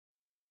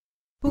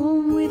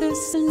Born with the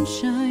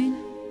sunshine,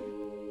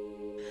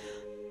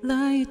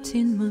 light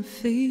in my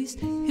face,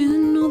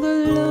 and all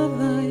the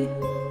love I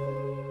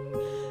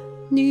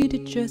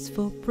needed just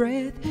for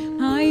breath.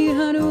 I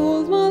had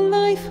all my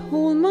life,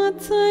 all my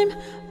time,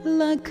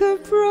 like a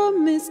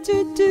promise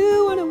to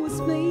do what I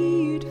was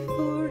made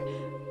for.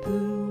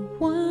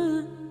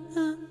 But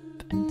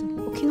and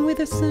walking with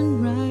the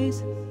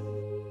sunrise,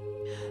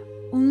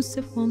 one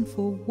step, one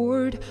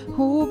forward,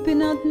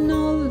 hoping I'd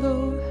know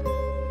love,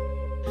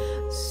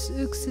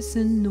 success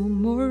and no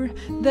more.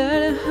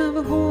 That I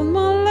have all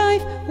my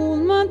life, all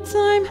my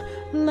time,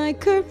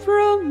 like a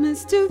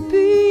promise to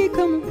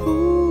become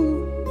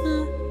who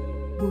I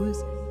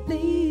was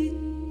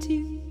made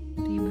to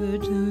be.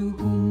 But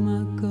oh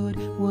my God,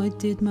 why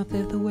did my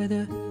feather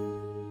weather?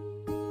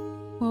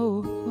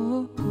 Oh,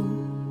 oh, oh.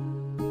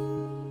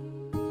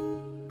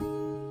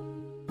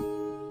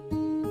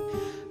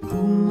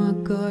 Oh my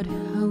God,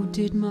 how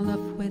did my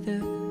love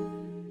weather?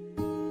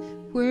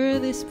 Where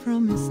this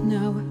promise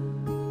now?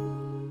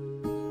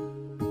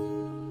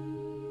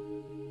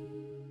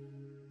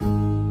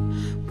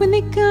 When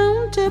they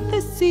count up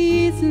the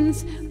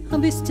seasons, I'll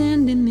be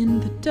standing in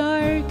the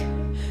dark.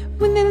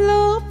 When they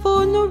love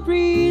for no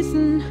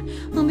reason,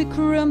 I'll be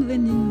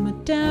crumbling in my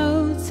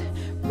doubts.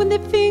 When they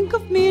think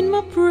of me in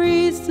my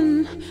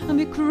prison, I'll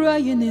be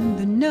crying in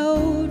the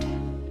note,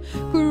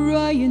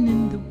 crying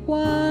in the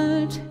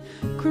what,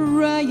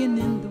 crying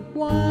in the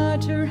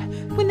water.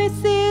 When they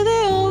say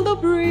they all are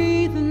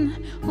breathing,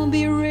 I'll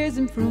be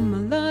raising from my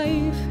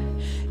life.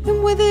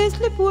 And with this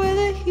lip where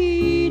the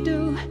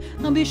heedle,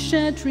 I'll be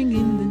shattering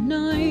in the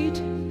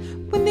night.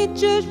 When they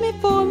judge me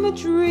for my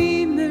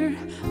dreamer,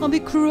 I'll be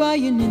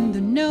crying in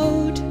the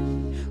note,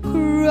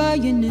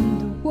 crying in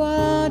the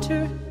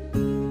water.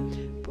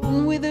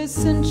 Born with the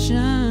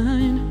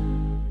sunshine,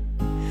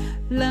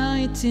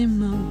 light in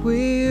my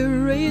way,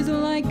 raised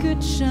like a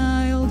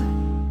child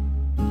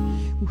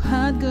who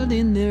had God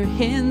in their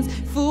hands,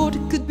 thought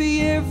it could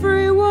be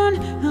everyone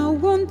I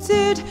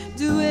wanted,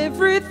 do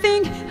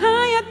everything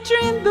I had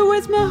dreamed. But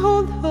where's my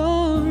whole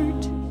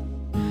heart?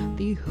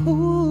 The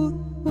whole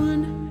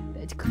one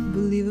that couldn't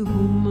believe it. Oh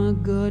my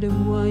God,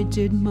 and why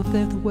did my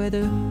feather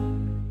weather?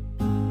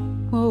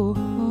 Oh,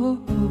 oh,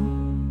 oh.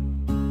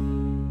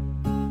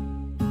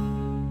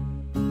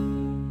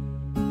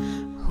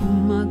 Oh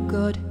my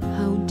God,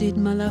 how did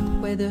my love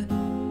weather?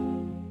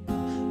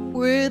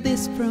 Where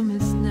this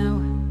promise now?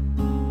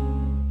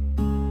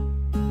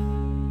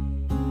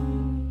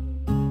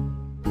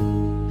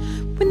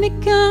 When they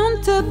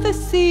count up the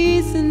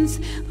seasons,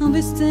 I'll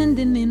be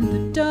standing in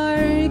the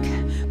dark.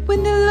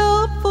 When they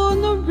love for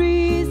no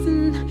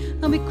reason,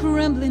 I'll be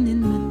crumbling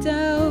in my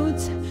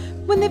doubts.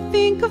 When they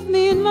think of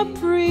me in my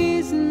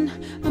prison,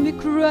 I'll be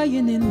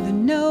crying in the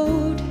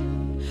note,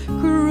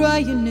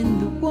 crying in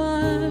the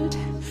what,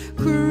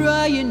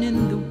 crying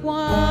in the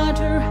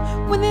water.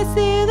 When they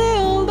say they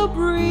all are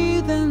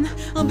breathing,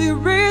 I'll be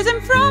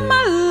raising from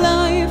my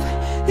life.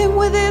 And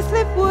with this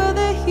lip where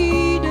the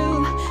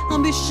heedle,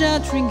 I'll be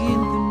shattering in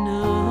the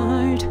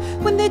night.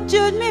 When they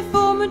judge me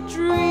for my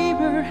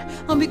dreamer,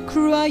 I'll be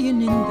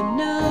crying in the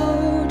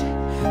note,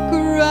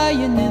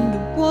 crying in the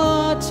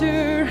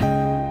water.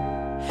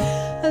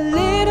 A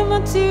little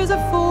my tears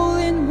are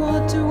falling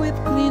water with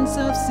glints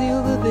of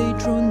silver. They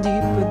drown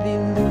deep, but they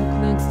look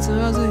like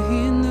stars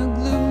in the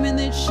gloom, and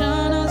they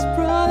shine as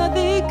bright that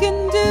they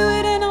can do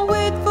it. And I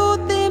wait for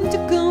them to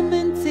come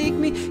and take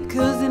me,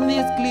 'cause in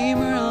this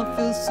glimmer I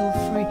feel so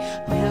free.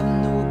 I have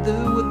no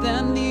other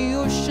than the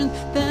ocean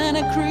that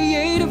I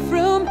created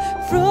from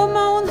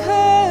my own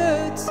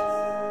heart.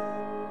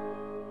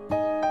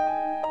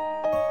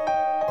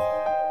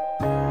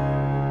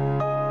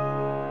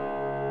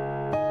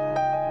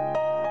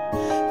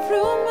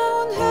 From my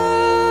own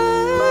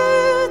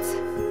heart,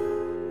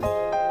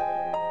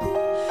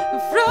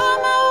 from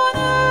my own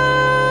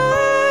heart.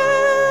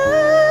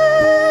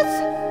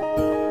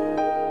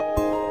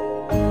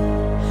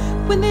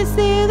 When they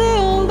say they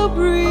all are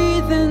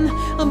breathing,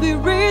 I'll be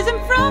raising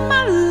from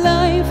my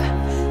life.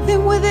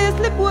 Then with this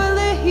lip while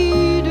they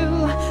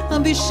heedle, I'll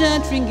be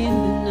shattering in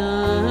the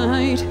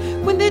night.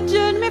 When they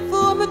judge me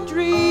for my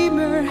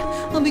dreamer,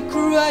 I'll be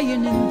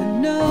crying in the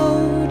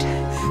note,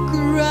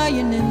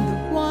 crying in the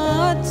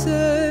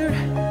water.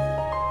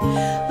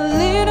 A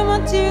little my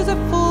tears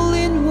are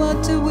falling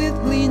water with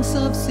glints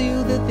of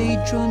silver. They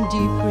drown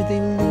deeper,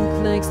 they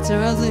look like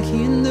stars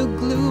in the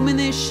gloom, and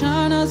they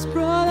shine as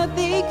bright that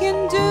they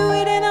can do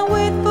it. And I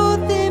wait for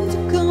them to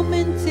come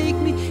and take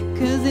me,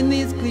 'cause in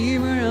this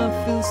glimmer I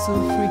feel so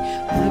free.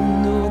 I have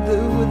no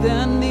other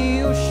than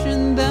the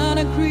ocean that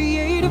I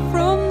created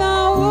from now.